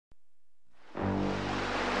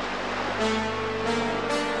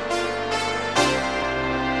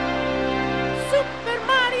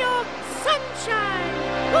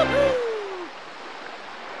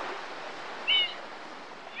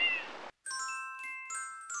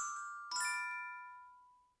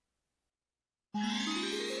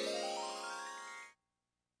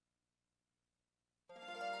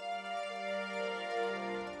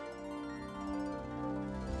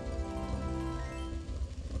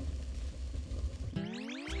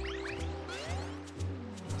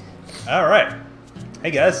Alright. Hey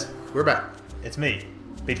guys. We're back. It's me,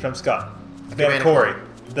 Beach Bum Scott. Man Corey.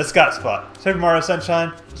 TheScottSpot. Super Mario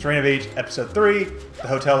Sunshine. Sirena Beach. Episode 3. The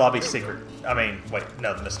hotel lobby secret. I mean, wait,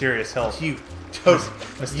 no, the mysterious hill. You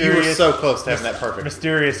were so close to having that perfect.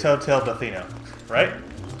 Mysterious Hotel Delfino. Right?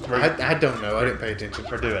 I don't know. I didn't pay attention.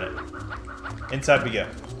 We're doing it. Inside we go.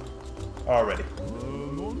 Already.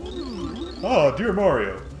 Oh, dear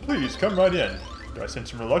Mario. Please, come right in. Do I sense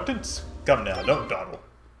some reluctance? Come now, don't dawdle.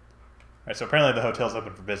 Alright, so apparently the hotel's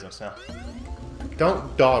open for business now.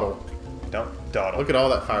 Don't dawdle. Don't dawdle. Look at all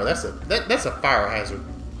that fire. That's a fire hazard.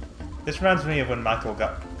 This reminds me of when Michael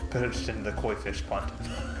got pushed into the koi fish pond.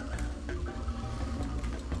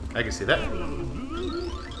 I can see that.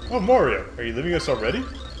 Oh, Mario, are you leaving us already?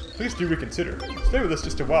 Please do reconsider. Stay with us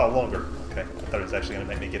just a while longer. Okay, I thought it was actually going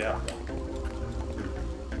to make me get out.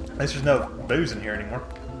 At least there's no booze in here anymore.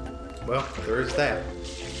 Well, there is that.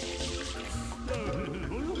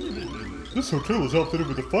 This hotel is outfitted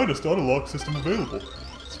with the finest auto-lock system available.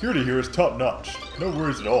 Security here is top-notch. No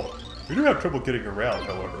worries at all. We do have trouble getting around,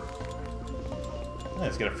 however. Yeah,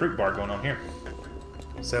 let's get a fruit bar going on here.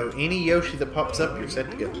 So any Yoshi that pops up, you're set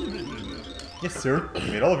to go. Yes, sir.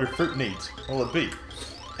 You meet all of your fruit needs. What will it be?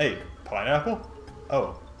 Hey, pineapple?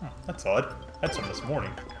 Oh, that's odd. Had some this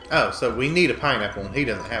morning. Oh, so we need a pineapple, and he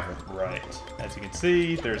doesn't have one. Right. As you can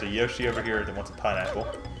see, there's a Yoshi over here that wants a pineapple.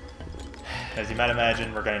 As you might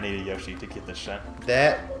imagine, we're going to need a Yoshi to get this shine.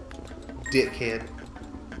 That dickhead.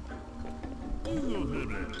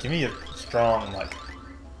 Give me a strong, like,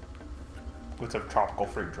 what's a tropical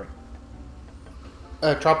fruit drink?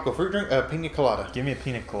 Tropical fruit drink? Pina colada. Give me a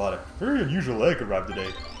pina colada. Very unusual egg arrived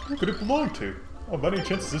today. Who could it belong to? Oh, by any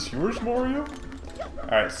chance, is this yours, Mario?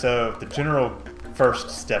 Alright, so the general first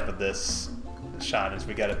step of this shine is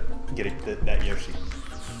we gotta get that Yoshi.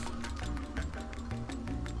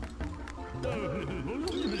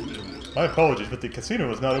 My apologies, but the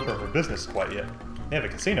casino is not open for business quite yet. They have a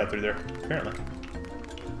casino through there, apparently.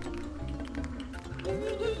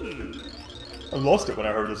 I lost it when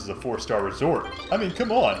I heard this is a 4-star resort. I mean,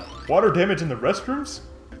 come on. Water damage in the restrooms?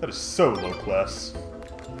 That is so low class.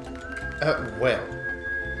 Well.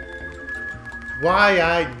 Why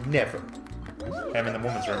I never. I'm in the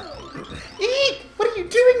woman's room. Eek! What are you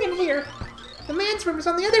doing in here? The man's room is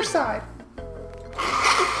on the other side.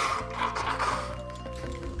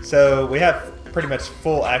 So, we have pretty much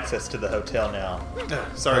full access to the hotel now.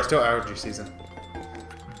 Sorry, it's still allergy season.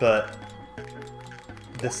 But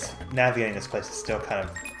navigating this place is still kind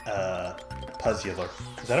of puzzler.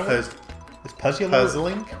 Is that a word? Is puzzler?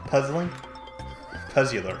 Puzzling? Puzzling?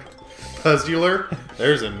 Puzzler. Puzzler?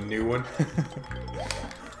 There's a new one.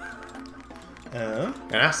 And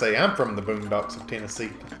I say I'm from the boondocks of Tennessee.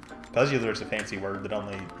 Puzzler is a fancy word that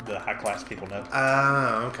only the high-class people know.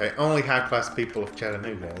 Ah, okay. Only high-class people of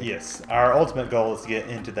Chattanooga. Yes. Our ultimate goal is to get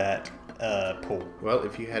into that pool. Well,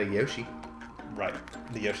 if you had a Yoshi. Right.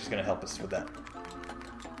 The Yoshi's going to help us with that.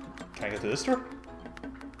 Can I go through this door?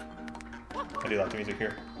 I do like the music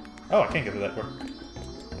here. Oh, I can't go through that door.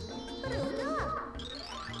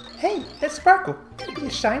 Hey, that's Sparkle. Could it be a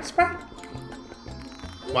shine sprite?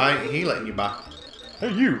 Why ain't he letting you buy?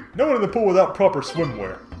 Hey you! No one in the pool without proper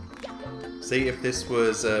swimwear. See, if this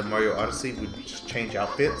was Mario Odyssey, we'd just change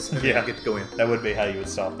outfits and then get to go in. That would be how you would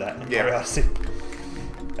solve that in Yeah. Mario Odyssey.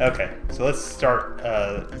 Okay, so let's start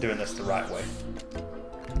doing this the right way.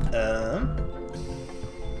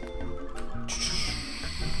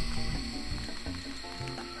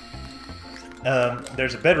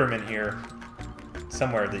 There's a bedroom in here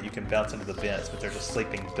somewhere that you can bounce into the vents, but there's a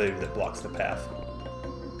sleeping boo that blocks the path.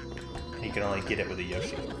 And you can only get it with a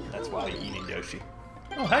Yoshi. That's why you need Yoshi.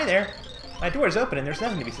 Oh, hi there. My door's open and there's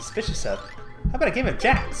nothing to be suspicious of. How about a game of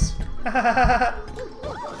jacks? Oh,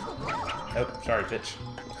 sorry, bitch.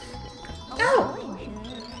 Oh!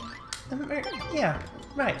 Yeah,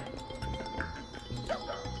 right.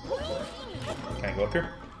 Can I go up here?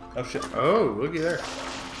 Oh, shit. Oh, looky there.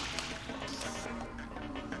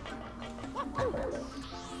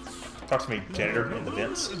 Talk to me, janitor, in the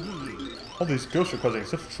vents. All these ghosts are causing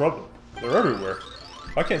such trouble. They're everywhere.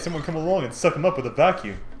 Why can't someone come along and suck them up with a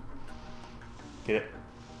vacuum? Get it?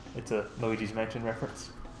 It's a Luigi's Mansion reference.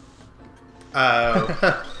 Oh.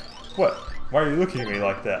 What? Why are you looking at me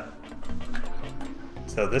like that?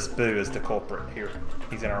 So this boo is the culprit here.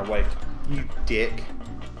 He's in our way. You dick.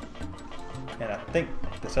 And I think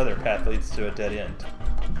this other path leads to a dead end.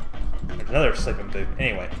 There's another sleeping boo.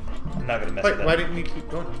 Anyway, I'm not going to mess with that. Why didn't you keep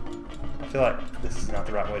going? I feel like this is not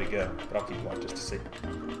the right way to go, but I'll keep going just to see.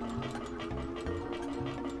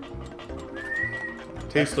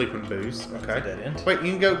 Two sleeping boos. Okay. Dead end. Wait,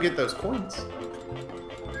 you can go get those coins.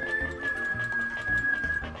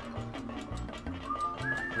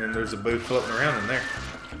 And there's a boo floating around in there.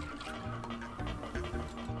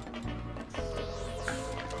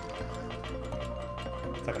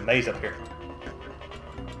 It's like a maze up here.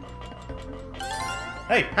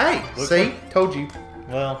 Hey! Hey! See? Told you.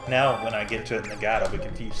 Well, now when I get to it in the guide, I'll be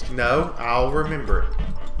confused. No, I'll remember it.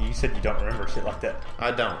 You said you don't remember shit like that.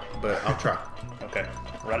 I don't, but I'll try. Okay.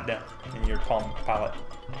 Write it down in your Palm Pilot.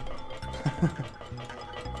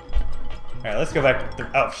 Alright, let's go back.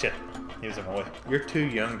 Oh, shit. He was in my way. You're too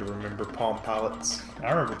young to remember Palm Pilots.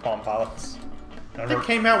 I remember Palm Pilots. They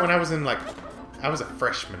came out when I was in, like... I was a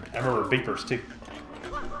freshman. I remember beepers, too.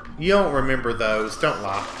 You don't remember those. Don't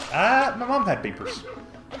lie. My mom had beepers.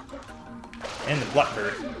 And the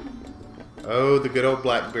BlackBerry. Oh, the good old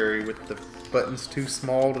BlackBerry with the buttons too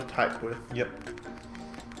small to type with. Yep.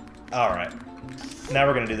 Alright. Now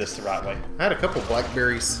we're going to do this the right way. I had a couple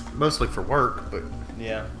BlackBerries, mostly for work, but...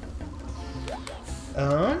 Yeah.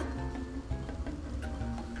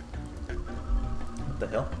 What the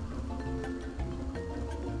hell?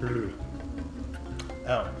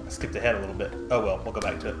 Oh, I skipped ahead a little bit. Oh well, we'll go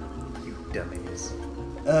back to it. You dummies.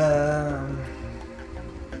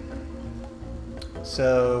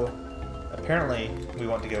 So, apparently we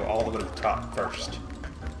want to go all the way to the top first.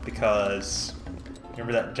 Because,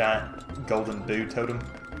 remember that giant golden boo totem?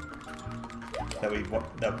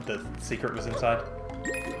 That the secret was inside?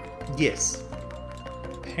 Yes.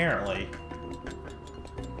 Apparently,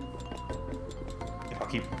 if I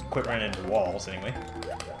quit running into walls anyway.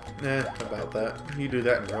 About that. You do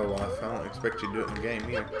that in real life. I don't expect you to do it in the game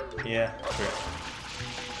either. Yeah, true.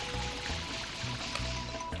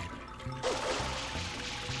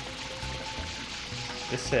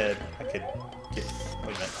 This said I could get.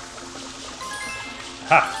 Wait a minute.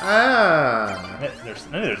 Ha! Ah!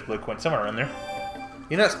 There's blue coin somewhere around there.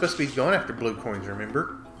 You're not supposed to be going after blue coins,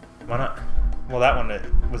 remember? Why not? Well, that one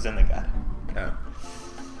was in the guide.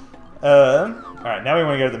 Oh. Alright, now we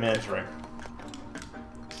want to go to the men's room.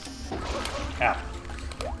 Ow.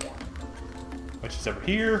 Which is over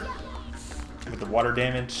here. With the water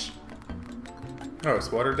damage. Oh,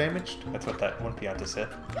 it's water damaged? That's what that one Pianta said.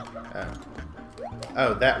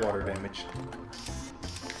 Oh, that water damaged.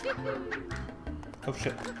 Oh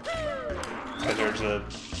shit. So there's a...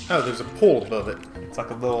 Oh, there's a pool above it. It's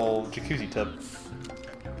like a little jacuzzi tub.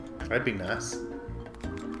 That'd be nice.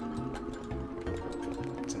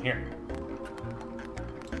 What's in here?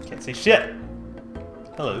 Can't see shit!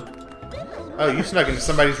 Hello. Oh, you snuck into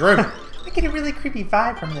somebody's room. I get a really creepy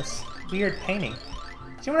vibe from this weird painting.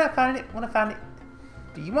 Do you want to find it?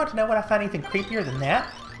 Do you want to know what I find even creepier than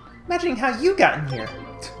that? Imagining how you got in here.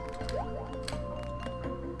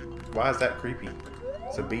 Why is that creepy?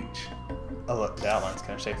 It's a beach. Oh look, the outline's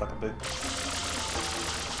kind of shaped like a boot.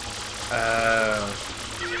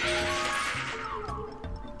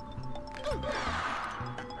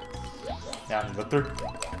 Now I can go through.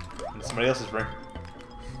 Into somebody else's room.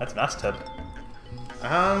 That's a nice tub.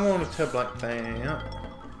 I want a tub like that.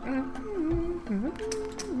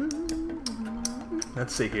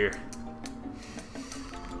 Let's see here.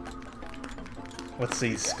 What's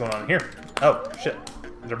these going on here? Oh, shit.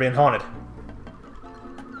 They're being haunted.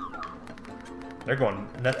 They're going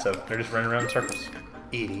nutso. They're just running around in circles.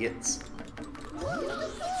 Idiots.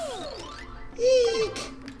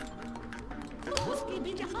 Eek!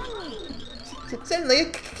 Suddenly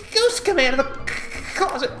a ghost come out of the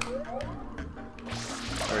closet.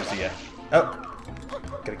 Where's he at? Oh!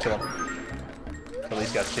 Gotta kill him. Kill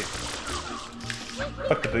these guys too.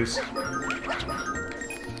 Fuck the boost.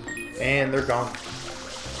 And they're gone.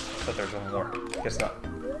 But there's one more. Guess not.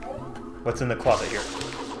 What's in the closet here?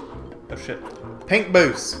 Oh shit. Pink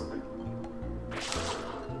boots.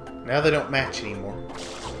 Now they don't match anymore.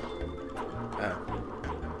 Oh.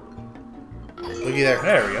 Looky there.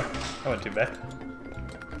 There we go. That wasn't too bad.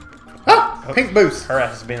 Ah! Oh, Pink boots. her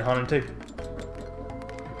ass is being haunted too.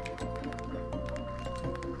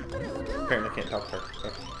 Apparently can't talk to her.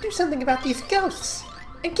 Okay. Do something about these ghosts.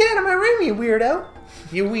 And get out of my room, you weirdo.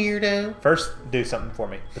 You weirdo. First, do something for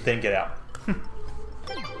me, but then get out.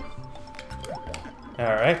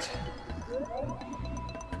 Alright.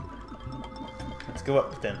 Let's go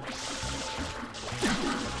up then.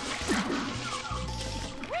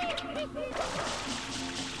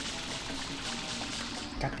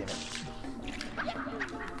 God damn it.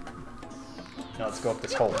 Now let's go up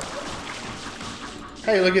this hole.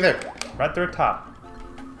 Hey, looky there. Right through the top.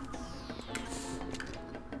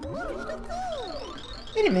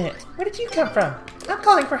 Wait a minute. Where did you come from? I'm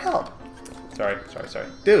calling for help. Sorry.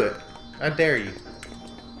 Do it. I dare you.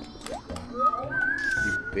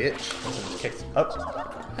 You bitch.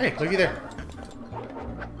 Up. Hey, looky there.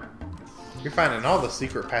 You're finding all the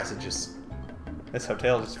secret passages. This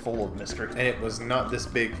hotel is full of mystery. And it was not this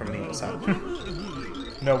big from the outside.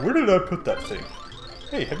 Now, where did I put that thing?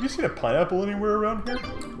 Hey, have you seen a pineapple anywhere around here?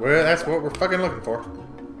 Well, that's what we're fucking looking for.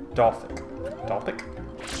 Dolphin. Dolphin?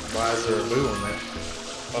 Why is there a boo on there?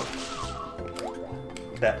 Oh.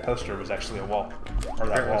 That poster was actually a wall. Or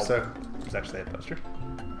that wall was actually a poster.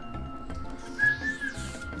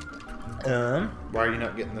 Why are you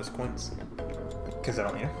not getting those coins? Because I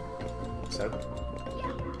don't need them. So?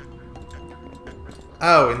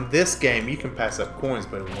 Oh, in this game you can pass up coins,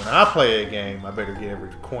 but when I play a game, I better get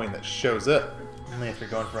every coin that shows up. Only if you're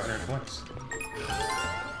going for 100 coins.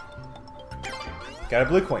 Got a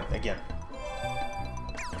blue coin again.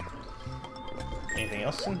 Anything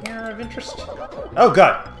else in here of interest? Oh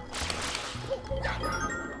god!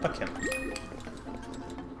 Fuck him.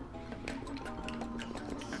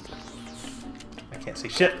 I can't see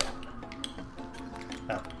shit.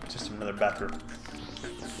 Oh, just another bathroom.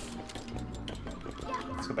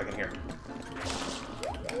 Let's go back in here.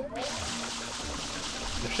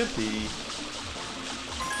 There should be...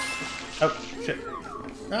 Oh, shit.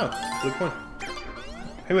 Oh, blue coin.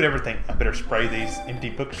 Who would ever think I better spray these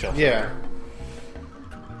empty bookshelves? Yeah.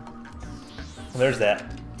 Well, there's that.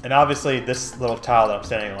 And obviously this little tile that I'm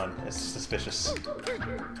standing on is suspicious.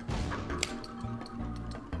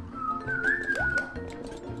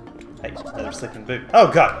 Hey, another sleeping boot.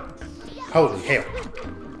 Oh god! Holy hell.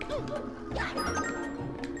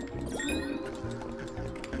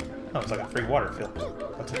 Oh, it's like a free water fill.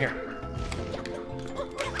 What's in here?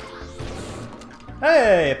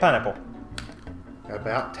 Hey, a pineapple.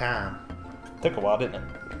 About time. Took a while, didn't it?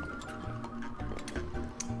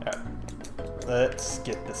 Alright. Let's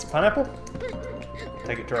get this pineapple.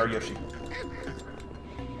 Take it to our Yoshi.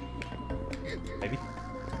 Maybe?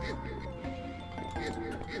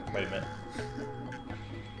 Wait a minute.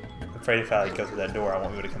 I'm afraid if I go through that door, I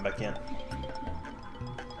won't be able to come back in.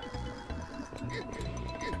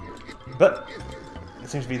 But it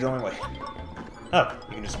seems to be the only way. Oh,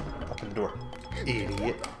 you can just open the door.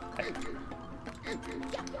 Idiot. Hey.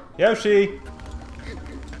 Yoshi!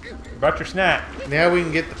 Brought your snack. Now we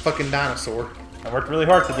can get the fucking dinosaur. I worked really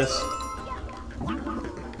hard for this.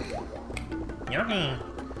 Yummy.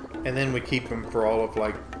 And then we keep him for all of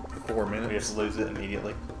like 4 We minutes. just lose it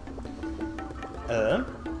immediately. So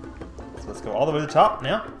let's go all the way to the top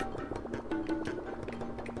now.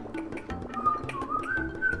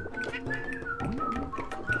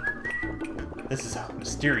 This is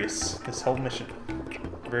mysterious, this whole mission.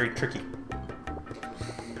 Very tricky.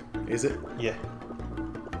 Is it? Yeah.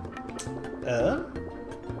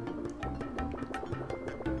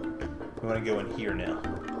 We want to go in here now.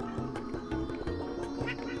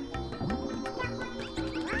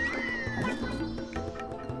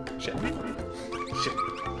 Shit. Shit.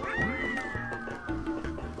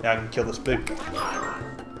 Now I can kill this big.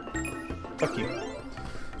 Fuck you.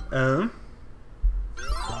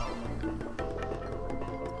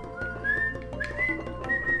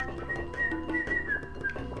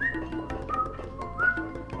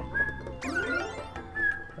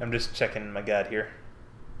 I'm just checking my guide here.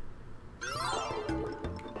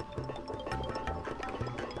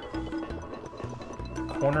 The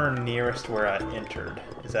corner nearest where I entered.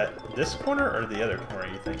 Is that this corner or the other corner,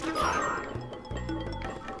 you think?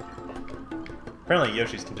 Apparently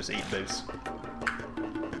Yoshis can just eat those.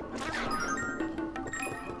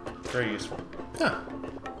 Very useful. Huh.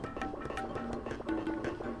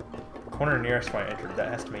 Corner nearest where I entered. That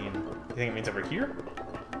has to mean... You think it means over here?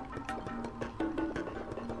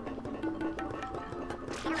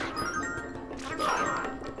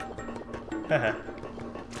 Haha.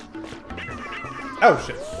 Oh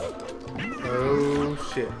shit. Oh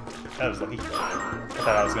shit. That was lucky. I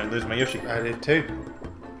thought I was going to lose my Yoshi. I did too.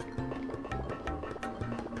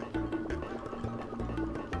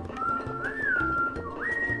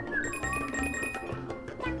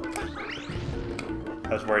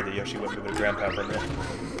 I was worried that Yoshi wouldn't be able to ground pound for a minute.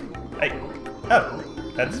 Hey! Oh!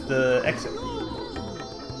 That's the exit.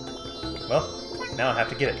 Well, now I have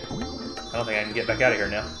to get it. I don't think I can get back out of here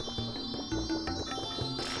now.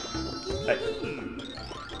 Hey.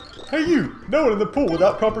 Hey you! No one in the pool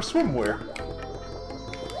without proper swimwear!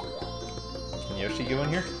 Can Yoshi go in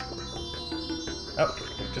here? Oh,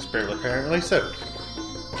 just barely. Apparently so.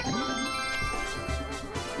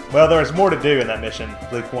 Well, there's more to do in that mission,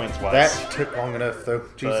 blue coins wise. That took long enough though.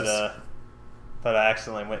 Jesus. But I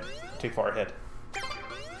accidentally went too far ahead.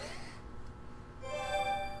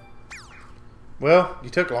 Well, you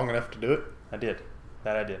took long enough to do it. I did.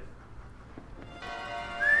 That I did.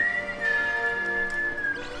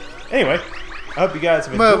 Anyway, I hope you guys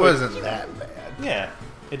have enjoyed. Well, it wasn't that bad. Yeah,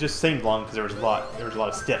 it just seemed long because there was a lot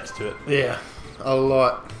of steps to it. Yeah. A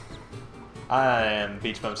lot. I am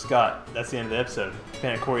Beach Bum Scott. That's the end of the episode.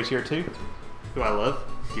 Fan Corey's here too, who I love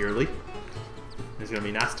dearly. He's gonna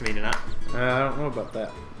be nice to me tonight. I don't know about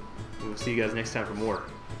that. We'll see you guys next time for more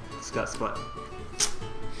TheScottSpot.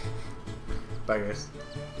 Bye, guys.